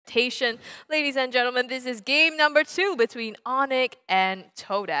expectation. Ladies and gentlemen, this is game number 2 between ONIC and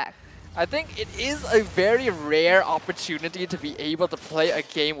TODAK. I think it is a very rare opportunity to be able to play a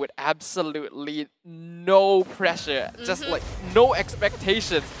game with absolutely no pressure, just like no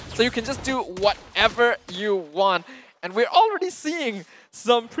expectations. So you can just do whatever you want. And we're already seeing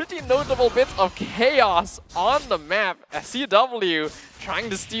some pretty notable bits of chaos on the map as CW trying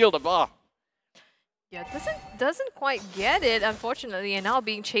to steal the buff. Yeah, doesn't quite get it, unfortunately, and now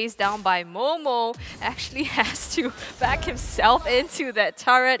being chased down by Momo, actually has to back himself into that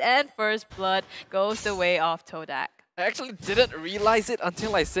turret, and first blood goes the way of TODAK. I actually didn't realize it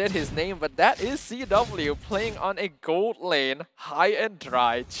until I said his name, but that is CW playing on a gold lane, high and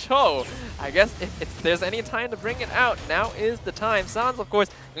dry Cho. I guess if there's any time to bring it out, now is the time. Sans, of course,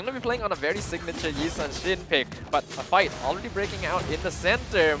 going to be playing on a very signature Yisun Shin pick, but a fight already breaking out in the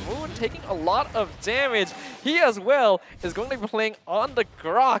center. Moon taking a lot of damage. He as well is going to be playing on the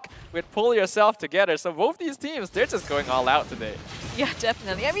Grok with Pull Yourself Together. So both these teams, they're just going all out today. Yeah,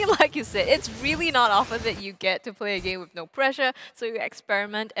 definitely. I mean, like you said, it's really not often that you get to play a game with no pressure, so you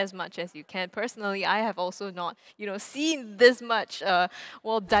experiment as much as you can. Personally, I have also not, seen this much,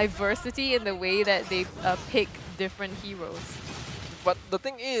 diversity in the way that they pick different heroes. But the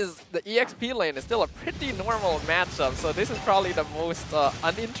thing is, the EXP lane is still a pretty normal matchup, so this is probably the most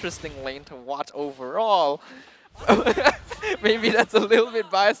uninteresting lane to watch overall. Maybe that's a little bit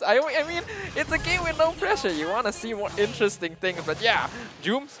biased. I mean, it's a game with no pressure. You want to see more interesting things, but yeah,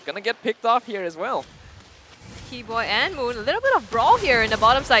 Joom's gonna get picked off here as well. Keyboy and Moon, a little bit of brawl here in the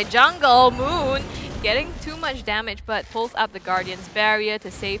bottom side jungle. Moon getting too much damage, but pulls up the Guardian's barrier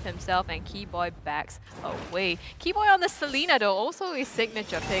to save himself, and Keyboy backs away. Keyboy on the Selena though, also a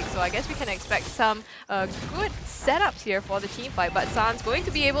signature pick, so I guess we can expect some good setups here for the team fight. But San's going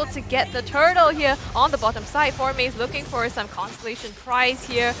to be able to get the turtle here on the bottom side. Formei's looking for some constellation prize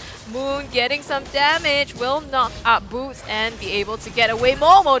here. Moon getting some damage, will knock up Boots and be able to get away.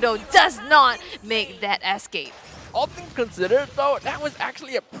 Momo though does not make that escape. All things considered though, that was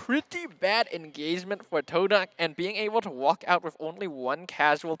actually a pretty bad engagement for TODAK, and being able to walk out with only one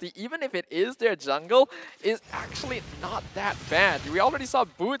casualty, even if it is their jungle, is actually not that bad. We already saw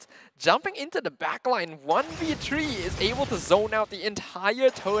Boots jumping into the backline. 1v3 is able to zone out the entire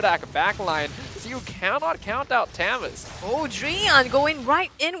TODAK backline, so you cannot count out Tamas. Oh, Drian going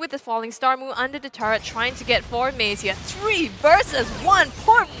right in with the Falling Star Moon under the turret, trying to get Formei's here. 3 versus 1.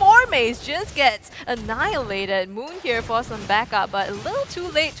 Poor Formei's just gets annihilated. Moon here for some backup, but a little too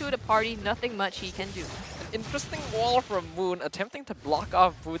late to the party. Nothing much he can do. Interesting wall from Moon, attempting to block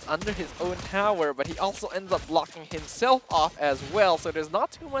off Boots under his own tower, but he also ends up blocking himself off as well, so there's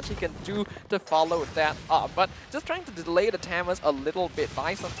not too much he can do to follow that up. But just trying to delay the Tamas a little bit,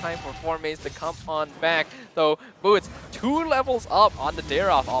 buy some time for Formei's to come on back, though Boots 2 levels up on the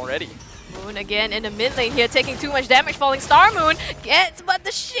Dare-Off already. Moon again in the mid lane here, taking too much damage. Falling Star Moon gets, but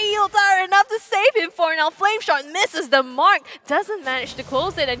the shields are enough to save him for now. Flame Shot misses the mark, doesn't manage to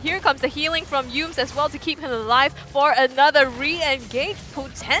close it, and here comes the healing from Yums as well to keep him alive for another re-engage,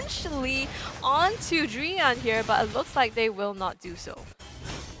 potentially onto Drian here, but it looks like they will not do so.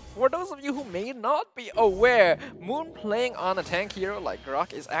 For those of you who may not be aware, Moon playing on a tank hero like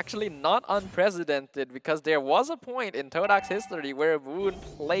Grok is actually not unprecedented, because there was a point in TODAK's history where Moon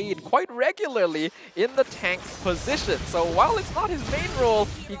played quite regularly in the tank position. So while it's not his main role,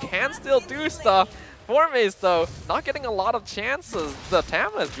 he can still do stuff. Formei's though, not getting a lot of chances. The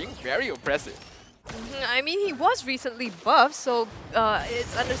Tamas being very oppressive. I mean, he was recently buffed, so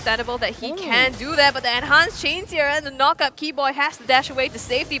it's understandable that he can do that, but the enhanced chains here and the knock-up, Keyboy has to dash away to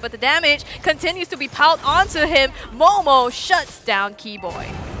safety, but the damage continues to be piled onto him. Momo shuts down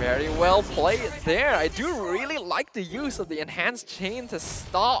Keyboy. Very well played there. I do really like the use of the enhanced chain to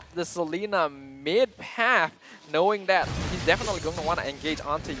stop the Selena mid-path, knowing that he's definitely going to want to engage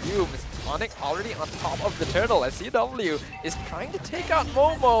onto Yums. ONIC already on top of the turtle as CW is trying to take out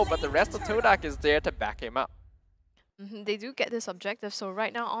Momo, but the rest of TODAK is there to back him up. They do get this objective, so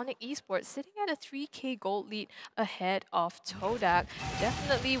right now ONIC Esports sitting at a 3k gold lead ahead of TODAK.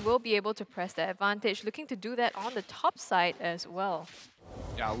 Definitely will be able to press the advantage, looking to do that on the top side as well.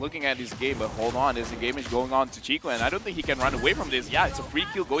 Yeah, looking at this game, but hold on, this game is going on to Chico, and I don't think he can run away from this. Yeah, it's a free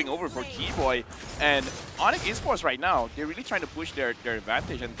kill going over for Keyboy. And ONIC Esports right now, they're really trying to push their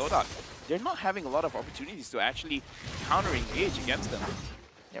advantage, and TODAK, they're not having a lot of opportunities to actually counter-engage against them.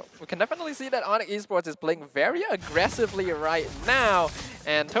 Yeah, we can definitely see that ONIC Esports is playing very aggressively right now,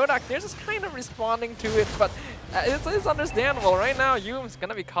 and TODAK, they're just kind of responding to it, but it's understandable. Right now, Yum's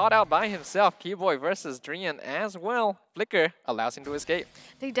gonna be caught out by himself. Keyboy versus Drian as well. flicker allows him to escape.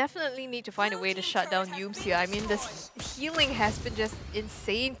 They definitely need to find a way to shut down Yooms here. I mean, this healing has been just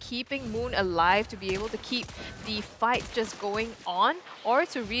insane, keeping Moon alive to be able to keep the fight just going on or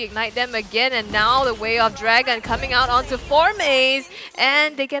to reignite them again. And now the Way of Dragon coming out onto Formaze,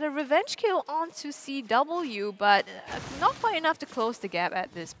 and they get a revenge kill onto CW, but not quite enough to close the gap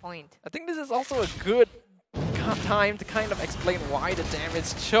at this point. I think this is also a good time to kind of explain why the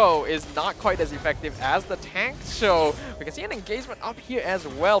damage Cho is not quite as effective as the tank Cho. We can see an engagement up here as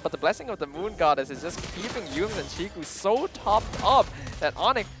well, but the blessing of the Moon Goddess is just keeping Yooms and Chiku so topped up that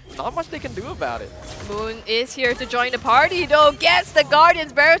ONIC, not much they can do about it. Moon is here to join the party though, gets the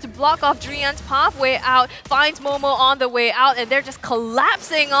Guardian's Barrier to block off Drian's pathway out, finds Momo on the way out, and they're just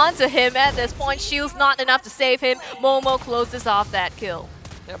collapsing onto him at this point. Shield's not enough to save him. Momo closes off that kill.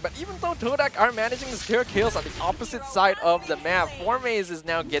 Yeah, but even though TODAK are managing to secure kills on the opposite side of the map, Formaze is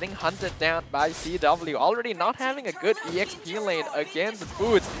now getting hunted down by CW, already not having a good EXP lane against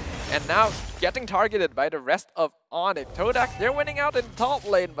Boots, and now getting targeted by the rest of ONIC. TODAK, they're winning out in top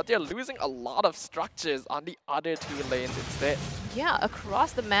lane, but they're losing a lot of structures on the other two lanes instead. Yeah,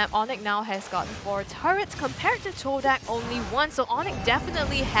 across the map, ONIC now has gotten 4 turrets compared to TODAK only 1, so ONIC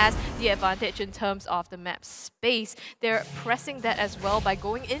definitely has the advantage in terms of the map space. They're pressing that as well by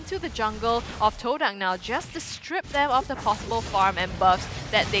going into the jungle of TODAK now just to strip them of the possible farm and buffs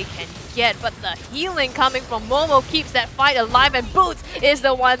that they can get. But the healing coming from Momo keeps that fight alive, and Boots is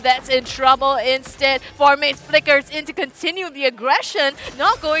the one that's in trouble instead. Formaze flickers in to continue the aggression,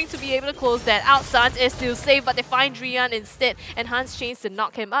 not going to be able to close that out. Sans is still safe, but they find Drian instead, and Hans chains to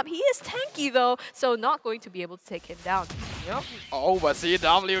knock him up. He is tanky though, so not going to be able to take him down. Yep. Oh, but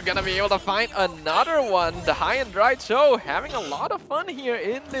CW gonna be able to find another one. The High and Dry Cho having a lot of fun here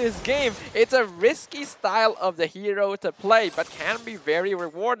in this game. It's a risky style of the hero to play, but can be very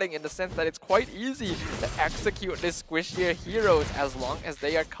rewarding in the sense that it's quite easy to execute these squishier heroes as long as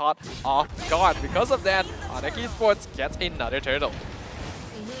they are caught off guard. Because of that, ONIC Esports gets another turtle.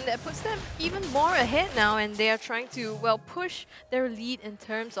 That puts them even more ahead now, and they are trying to, well, push their lead in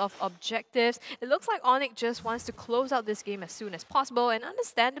terms of objectives. It looks like ONIC just wants to close out this game as soon as possible, and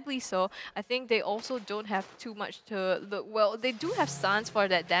understandably so. I think they also don't have too much to look. Well, they do have Sans for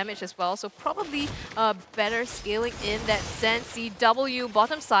that damage as well, so probably better scaling in that sense. CW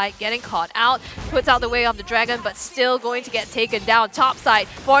bottom side getting caught out, puts out the Way of the Dragon, but still going to get taken down. Top side,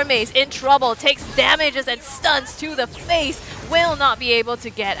 Formaze in trouble, takes damages and stuns to the face, will not be able to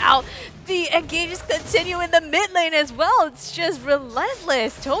get out. The engages continue in the mid lane as well. It's just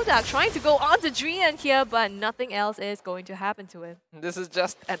relentless. TODAK trying to go onto Drian here, but nothing else is going to happen to him. This is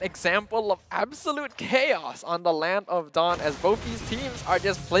just an example of absolute chaos on the Land of Dawn, as both these teams are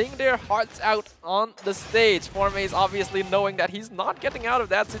just playing their hearts out on the stage. Formaze obviously knowing that he's not getting out of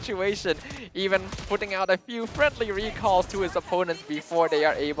that situation, even putting out a few friendly recalls to his opponents before they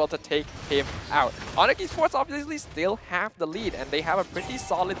are able to take him out. ONIC Esports obviously still have the lead, and they have a pretty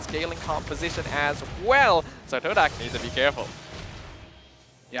solid scaling composition as well, so TODAK needs to be careful.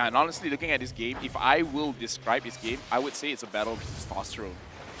 Yeah, and honestly, looking at this game, if I will describe this game, I would say it's a battle of testosterone.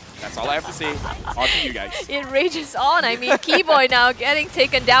 That's all I have to say. On to you guys. It rages on. I mean, Keyboy now getting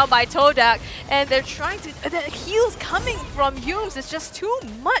taken down by TODAK, and they're trying to... The heals coming from Yooms is just too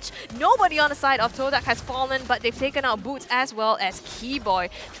much. Nobody on the side of TODAK has fallen, but they've taken out Boots as well as Keyboy.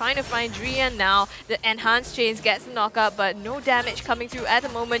 Trying to find Drian now. The enhanced chains gets the knockup, but no damage coming through at the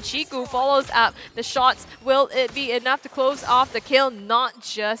moment. Chiku follows up the shots. Will it be enough to close off the kill? Not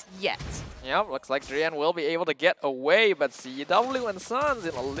just yet. Yeah, looks like Drian will be able to get away, but CW and Sans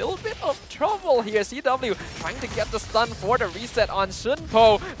in a little bit of trouble here. CW trying to get the stun for the reset on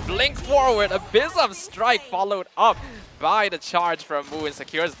Shunpo. Blink forward, Abyss of Strike followed up by the charge from Moon,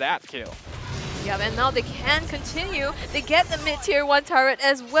 secures that kill. Yeah, and now they can continue. They get the mid-tier 1 turret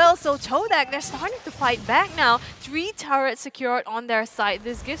as well, so TODAK, they're starting to fight back now. 3 turrets secured on their side.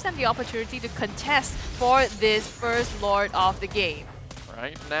 This gives them the opportunity to contest for this first Lord of the game.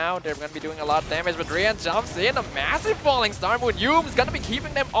 Right now, they're going to be doing a lot of damage, but Drian jumps in. A massive falling star. Moon Yooms going to be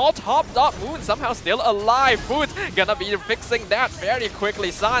keeping them all topped up. Moon somehow still alive. Boots going to be fixing that very quickly.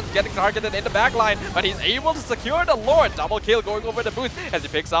 Sans getting targeted in the backline, but he's able to secure the Lord. Double kill going over the Boots as he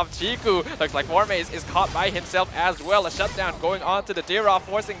picks off Chiku. Looks like Formaze is caught by himself as well. A shutdown going on to the Tira,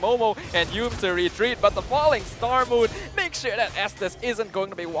 forcing Momo and Yooms to retreat, but the falling star Moon makes sure that Estes isn't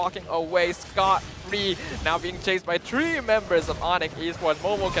going to be walking away scot-free. Now being chased by 3 members of ONIC Esports.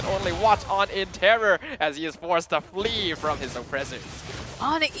 Momo can only watch on in terror as he is forced to flee from his oppressors.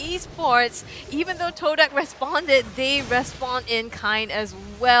 ONIC Esports, even though TODAK responded, they respond in kind as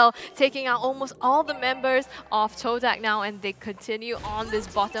well, taking out almost all the members of TODAK now, and they continue on this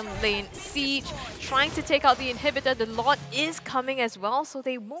bottom lane siege, trying to take out the inhibitor. The Lord is coming as well, so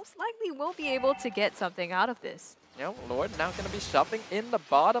they most likely will be able to get something out of this. Yeah, Lord now going to be shoving in the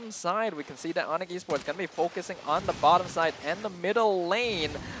bottom side. We can see that ONIC Esports going to be focusing on the bottom side and the middle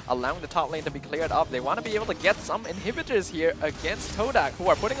lane, allowing the top lane to be cleared up. They want to be able to get some inhibitors here against TODAK, who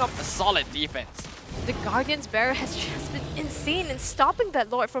are putting up a solid defense. The Guardian's barrier has just been insane in stopping that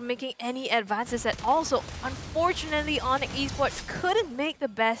Lord from making any advances at all. So unfortunately, ONIC Esports couldn't make the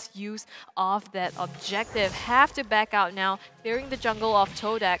best use of that objective. Have to back out now, clearing the jungle of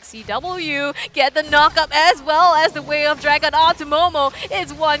TODAK. CW get the knock-up as well as the Way of Dragon onto Momo.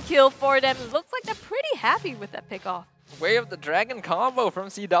 It's 1 kill for them. Looks like they're pretty happy with that pick-off. Way of the Dragon combo from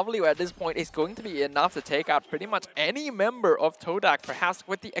CW at this point is going to be enough to take out pretty much any member of TODAK, perhaps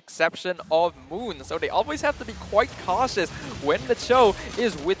with the exception of Moon. So they always have to be quite cautious when the Cho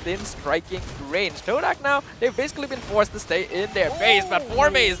is within striking range. TODAK now, they've basically been forced to stay in their base, but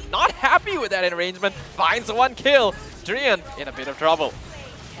Forme is not happy with that arrangement, finds 1 kill. Drian in a bit of trouble.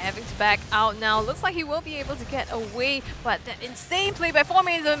 Having to back out now. Looks like he will be able to get away, but that insane play by Forme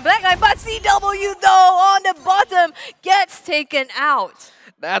is in black line, but CW though on the bottom gets taken out.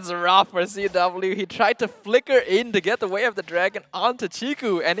 That's rough for CW. He tried to flicker in to get the Way of the Dragon onto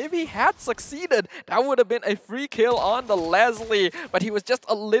Chiku, and if he had succeeded, that would have been a free kill on the Leslie, but he was just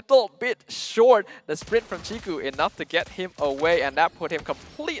a little bit short. The sprint from Chiku enough to get him away, and that put him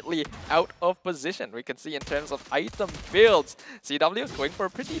completely out of position. We can see in terms of item builds, CW going for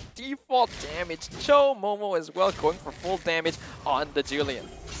pretty default damage. Cho, Momo as well going for full damage on the Julian.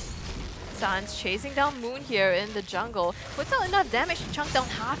 Sans chasing down Moon here in the jungle. Puts out enough damage to chunk down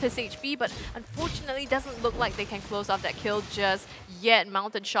half his HP, but unfortunately doesn't look like they can close off that kill just yet.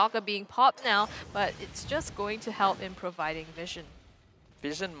 Mountain Shocker being popped now, but it's just going to help in providing vision.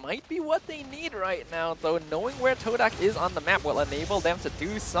 Vision might be what they need right now, though knowing where TODAK is on the map will enable them to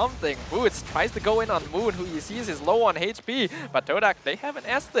do something. Boots tries to go in on Moon, who he sees is low on HP, but TODAK, they have an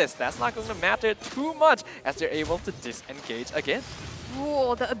Estes. That's not going to matter too much as they're able to disengage again.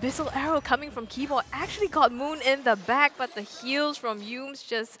 Ooh, the Abyssal Arrow coming from Keyboard actually got Moon in the back, but the heals from Yumes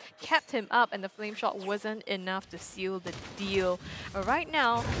just kept him up, and the Flame Shot wasn't enough to seal the deal. Right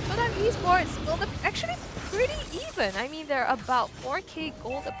now, TODAK Esports, well, they're actually pretty even. I mean, they're about 4k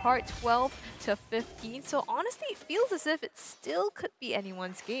gold apart, 12 to 15, so honestly, it feels as if it still could be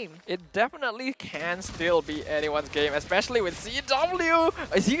anyone's game. It definitely can still be anyone's game, especially with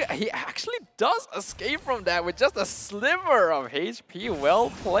CW. He actually does escape from that with just a sliver of HP. Well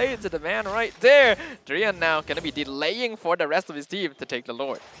played to the man right there. Drian now going to be delaying for the rest of his team to take the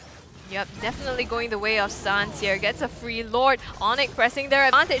Lord. Yep, definitely going the way of Sans here. Gets a free Lord. ONIC pressing their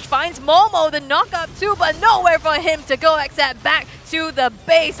advantage. Finds Momo the knockup too, but nowhere for him to go except back to the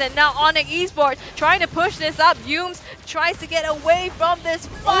base. And now ONIC Esports trying to push this up. Yumes tries to get away from this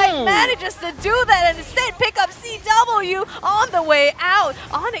fight. Ooh. Manages to do that and instead pick up CW on the way out.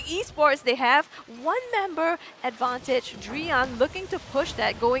 ONIC Esports, they have 1 member advantage. Drian looking to push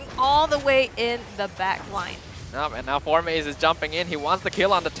that, going all the way in the back line. And now Formaze is jumping in. He wants the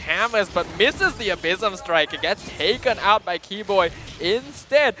kill on the Tamas, but misses the Abysm Strike. It gets taken out by Keyboy.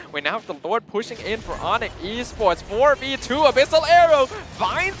 Instead, we now have the Lord pushing in for ONIC Esports. 4v2, Abyssal Arrow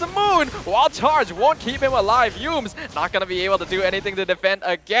finds the Moon. While charge won't keep him alive. Yumes not going to be able to do anything to defend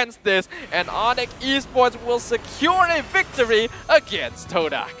against this. And ONIC Esports will secure a victory against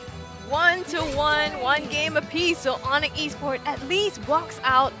TODAK. 1-1, 1 game apiece, so ONIC Esports at least walks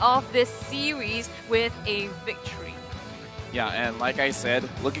out of this series with a victory. Yeah, and like I said,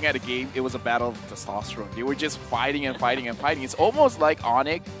 looking at the game, it was a battle of testosterone. They were just fighting and fighting and fighting. It's almost like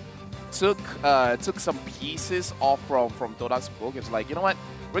ONIC took some pieces off from TODAK's book. It's like, you know what,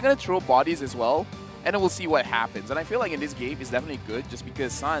 we're going to throw bodies as well, and then we'll see what happens. And I feel like in this game, it's definitely good, just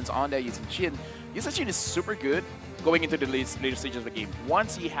because Sans on there, Yizenshin is super good going into the later stages of the game.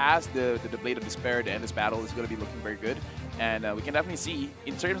 Once he has the Blade of Despair to end this battle, it's going to be looking very good. And we can definitely see,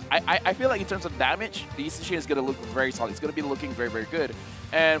 in terms, I feel like in terms of damage, the Yizenshin is going to look very solid. It's going to be looking very, very good.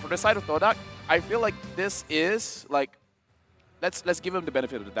 And for the side of TODAK, I feel like this is, like, let's give him the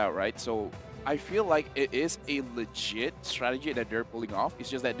benefit of the doubt, right? So I feel like it is a legit strategy that they're pulling off.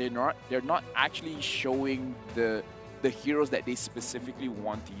 It's just that they're not actually showing the heroes that they specifically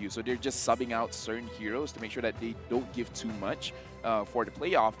want to use. So they're just subbing out certain heroes to make sure that they don't give too much for the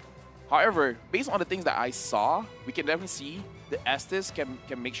playoff. However, based on the things that I saw, we can definitely see the Estes can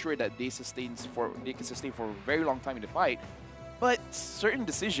make sure that they can sustain for a very long time in the fight. But certain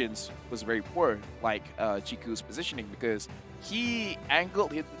decisions was very poor, like Chiku's positioning, because he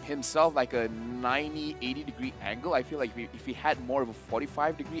angled himself like a 80 degree angle. I feel like if he had more of a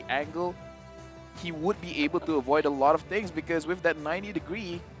 45-degree angle, he would be able to avoid a lot of things, because with that 90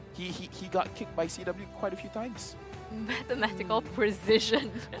 degree, he got kicked by CW quite a few times. Mathematical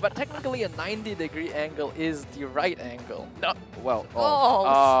precision. But technically a 90-degree angle is the right angle. No, well,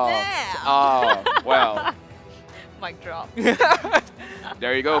 snap! Well. Mic drop.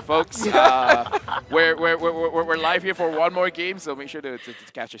 There you go, folks. We're live here for one more game, so make sure to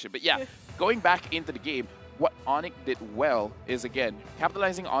catch us. But yeah, going back into the game, what ONIC did well is, again,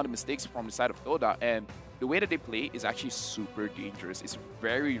 capitalizing on the mistakes from the side of TODAK, and the way that they play is actually super dangerous. It's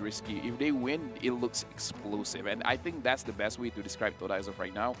very risky. If they win, it looks explosive, and I think that's the best way to describe TODAK as of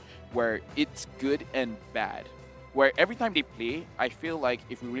right now, where it's good and bad. Where every time they play, I feel like,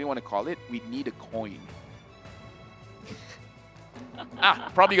 if we really want to call it, we need a coin.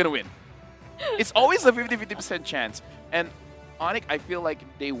 Probably gonna win. It's always a 50-50% chance. And ONIC, I feel like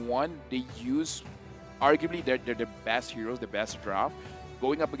they won. They use arguably they're the best heroes, the best draft,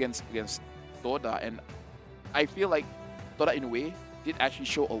 going up against TODAK. And I feel like TODAK, in a way, did actually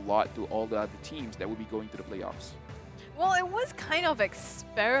show a lot to all the other teams that will be going to the playoffs. Well, it was kind of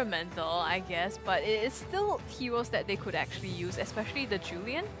experimental, I guess, but it is still heroes that they could actually use, especially the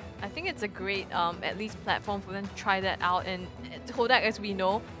Julian. I think it's a great, at least, platform for them to try that out. And TODAK, as we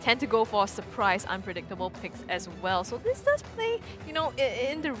know, tend to go for surprise, unpredictable picks as well. So this does play, you know,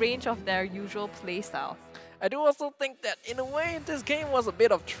 in the range of their usual playstyle. I do also think that, in a way, this game was a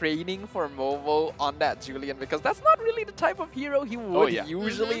bit of training for Movo on that Julian, because that's not really the type of hero he would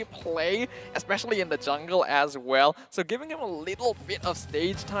usually play, especially in the jungle as well. So giving him a little bit of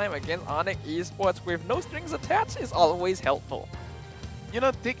stage time against ONIC Esports with no strings attached is always helpful. You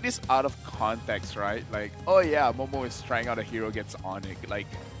know, take this out of context, right? Like, oh yeah, Momo is trying out a hero against ONIC. Like,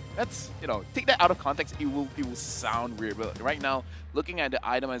 that's, you know, take that out of context, it will sound weird. But right now, looking at the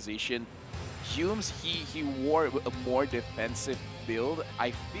itemization, Humes, he wore a more defensive build.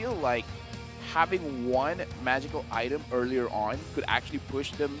 I feel like having one magical item earlier on could actually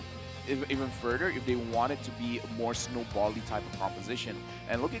push them even further if they wanted to be a more snowbally type of composition.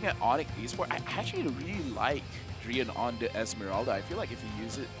 And looking at ONIC Esports, I actually really like Drian on the Esmeralda. I feel like if you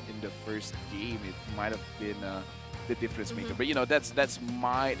use it in the first game, it might have been the difference maker. But you know, that's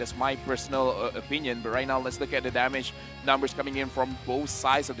my personal opinion. But right now, let's look at the damage numbers coming in from both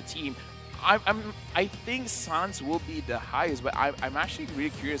sides of the team. I think Sans will be the highest, but I'm actually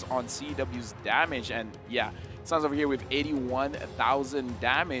really curious on CW's damage. And yeah, Sans over here with 81,000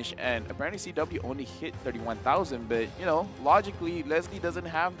 damage, and apparently CW only hit 31,000. But you know, logically, Leslie doesn't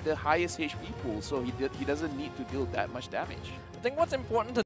have the highest HP pool, so he doesn't need to deal that much damage. I think what's important to